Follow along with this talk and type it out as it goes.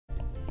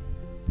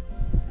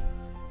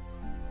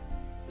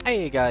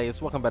Hey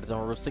guys, welcome back to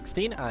Row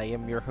 16. I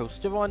am your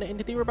host Javon, and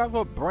today we're back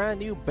with a brand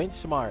new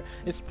benchmark.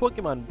 It's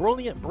Pokemon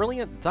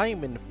Brilliant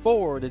Diamond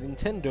for the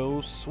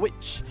Nintendo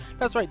Switch.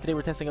 That's right, today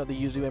we're testing out the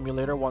YUZU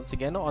emulator once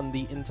again on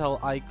the Intel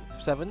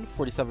i7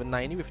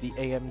 4790 with the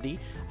AMD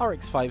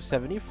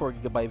RX-570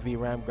 4GB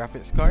VRAM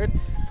graphics card.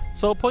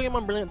 So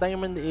Pokemon Brilliant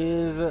Diamond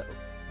is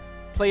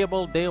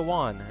playable day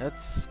one.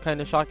 That's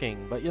kind of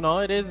shocking, but you know,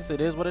 it is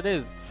what it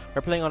is.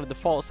 We're playing on the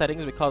default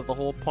settings because the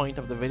whole point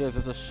of the video is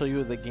just to show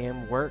you the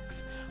game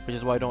works, which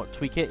is why I don't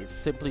tweak it. It's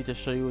simply to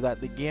show you that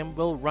the game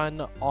will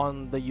run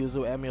on the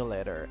YUZU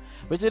emulator,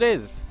 which it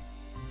is.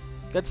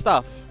 Good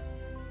stuff.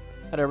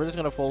 And we're just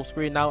gonna full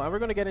screen now, and we're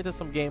gonna get into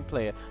some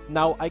gameplay.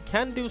 Now, I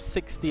can do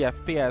 60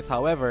 FPS,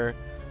 however,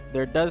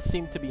 there does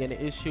seem to be an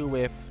issue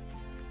with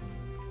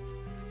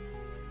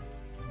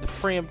the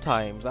frame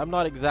times. I'm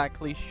not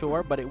exactly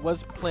sure, but it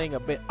was playing a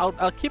bit.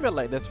 I'll keep it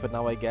like this for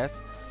now, I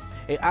guess.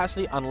 It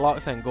actually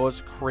unlocks and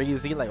goes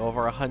crazy, like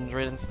over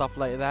 100 and stuff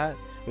like that,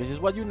 which is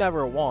what you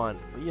never want,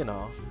 but you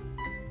know.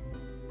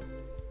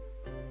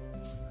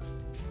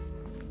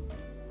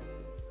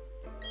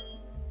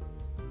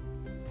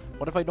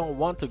 What if I don't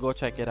want to go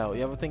check it out?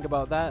 You ever think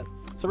about that?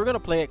 So we're gonna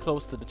play it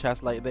close to the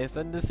chest like this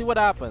and see what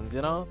happens,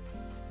 you know?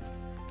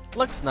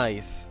 Looks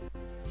nice.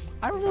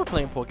 I remember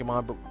playing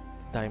Pokemon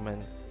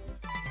Diamond.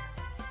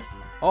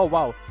 Oh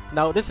wow,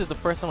 now this is the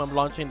first time I'm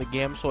launching the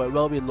game, so it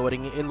will be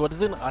loading. It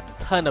loads in a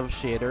ton of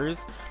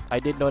shaders. I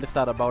did notice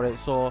that about it,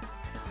 so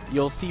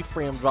you'll see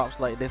frame drops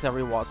like this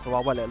every once in a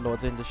while it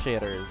loads in the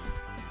shaders.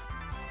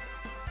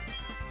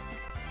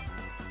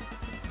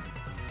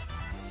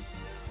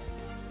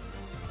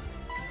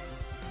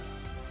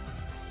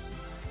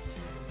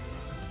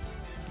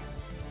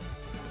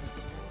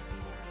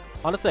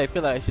 Honestly, I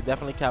feel like I should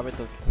definitely cap it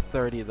to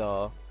 30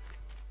 though.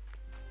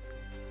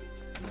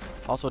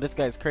 Also, this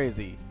guy's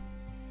crazy.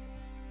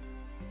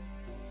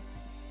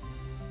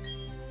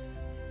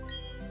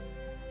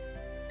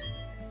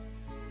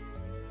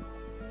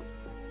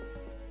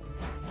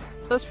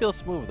 Does feel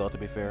smooth though, to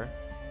be fair.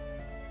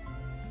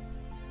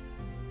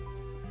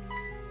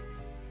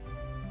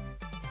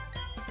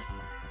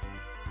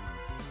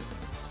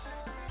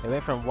 It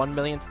went from 1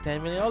 million to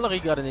 10 million. Oh look, he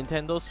got a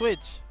Nintendo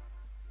Switch.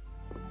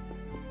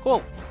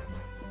 Cool.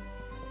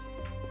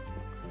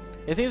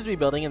 It seems to be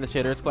building in the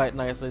shaders quite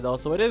nicely though,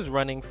 so it is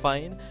running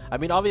fine. I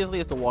mean, obviously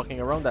it's the walking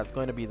around that's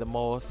going to be the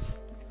most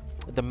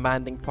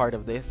demanding part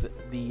of this.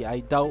 I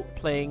doubt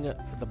playing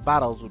the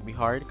battles would be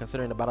hard,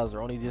 considering the battles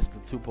are only just the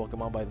two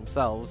Pokemon by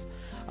themselves.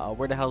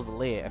 Where the hell's the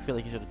lay? I feel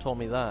like he should have told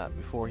me that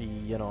before he,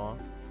 you know,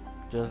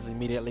 just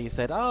immediately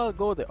said, "Oh, I'll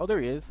go there." Oh, there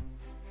he is.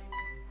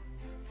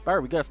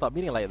 Barry, we gotta stop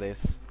beating like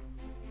this.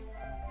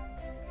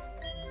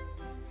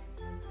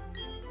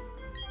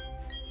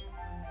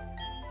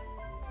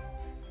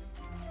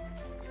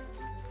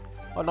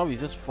 Oh no, he's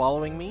just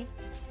following me?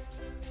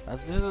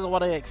 This is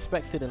what I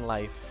expected in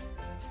life.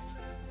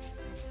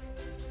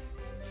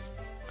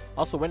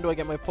 Also, when do I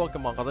get my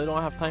Pokemon? Because I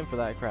don't have time for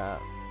that crap.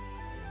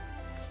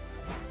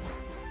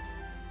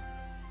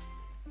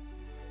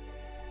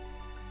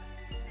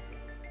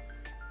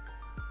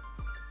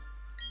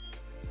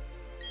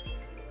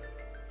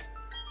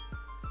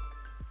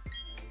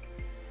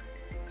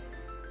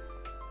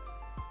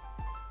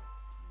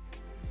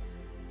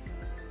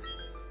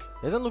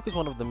 Isn't Lucas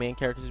one of the main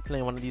characters who's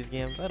playing one of these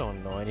games? I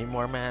don't know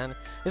anymore, man.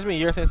 It's been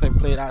years since I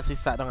actually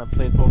sat down and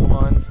played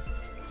Pokemon.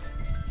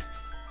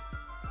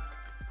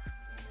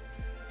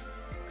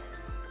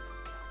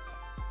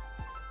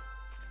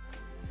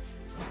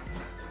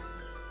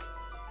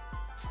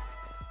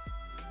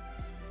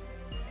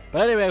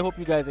 But anyway, I hope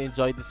you guys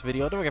enjoyed this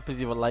video. Don't forget, please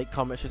leave a like,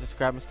 comment, share,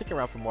 subscribe, and stick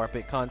around for more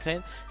epic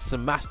content.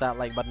 Smash that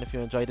like button if you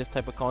enjoy this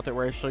type of content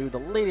where I show you the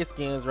latest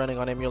games running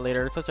on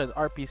emulators such as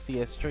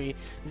RPCS3,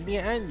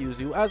 Zinnia, and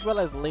YUZU, as well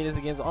as the latest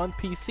games on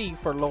PC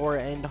for lower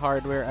end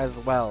hardware as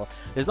well.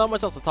 There's not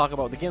much else to talk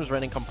about. The game's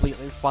running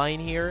completely fine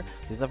here.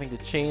 There's nothing to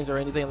change or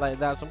anything like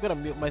that, so I'm gonna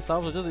mute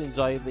myself, so just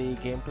enjoy the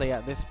gameplay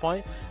at this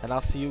point, and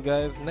I'll see you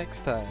guys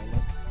next time.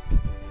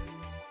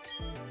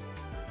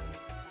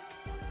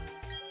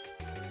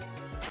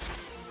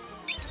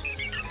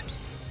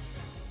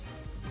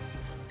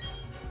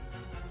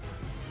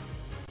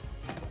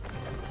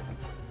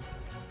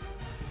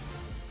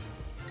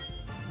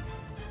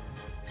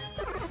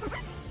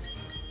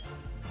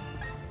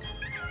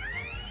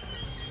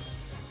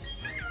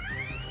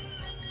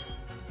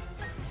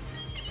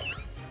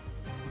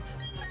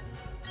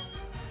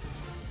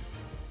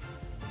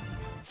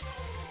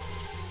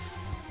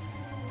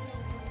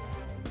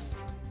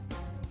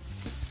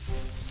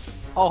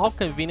 Oh, how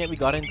convenient we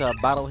got into a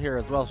battle here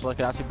as well, so I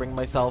could actually bring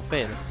myself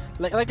in.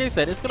 Like I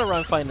said, it's gonna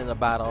run fine in a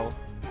battle.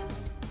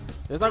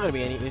 There's not gonna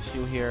be any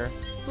issue here.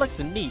 Looks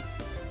neat.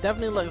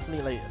 Definitely looks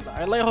neat. Like,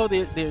 I like how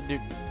they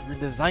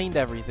designed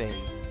everything.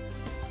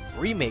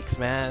 Remakes,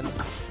 man.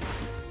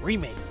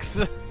 Remakes.